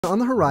On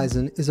the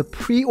horizon is a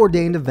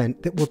preordained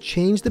event that will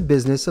change the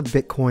business of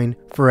Bitcoin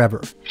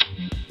forever.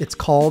 It's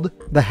called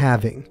the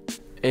halving.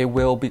 It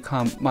will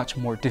become much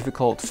more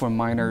difficult for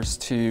miners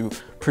to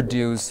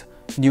produce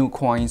new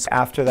coins.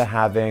 After the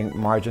halving,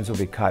 margins will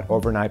be cut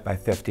overnight by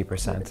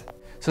 50%.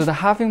 So the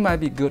halving might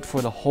be good for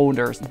the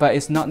holders, but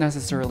it's not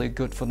necessarily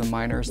good for the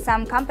miners.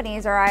 Some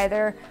companies are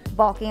either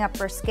bulking up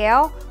for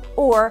scale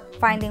or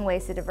finding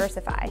ways to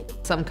diversify.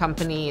 Some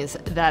companies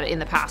that in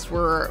the past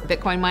were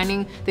Bitcoin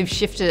mining, they've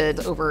shifted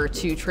over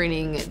to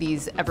training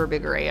these ever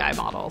bigger AI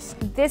models.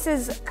 This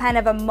is kind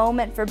of a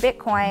moment for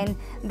Bitcoin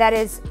that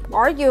is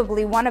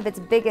arguably one of its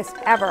biggest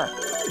ever.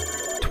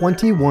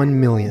 21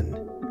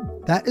 million.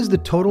 That is the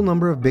total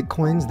number of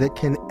Bitcoins that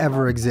can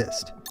ever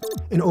exist.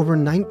 And over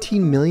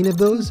 19 million of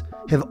those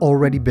have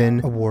already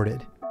been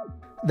awarded.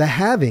 The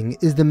halving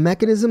is the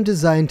mechanism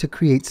designed to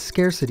create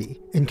scarcity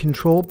and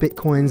control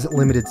Bitcoin's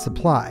limited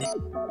supply.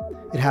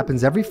 It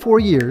happens every 4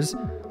 years,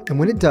 and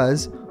when it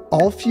does,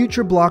 all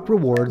future block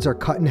rewards are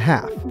cut in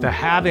half. The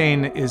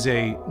halving is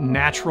a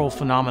natural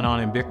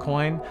phenomenon in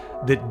Bitcoin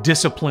that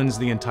disciplines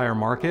the entire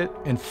market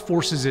and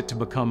forces it to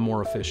become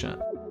more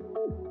efficient.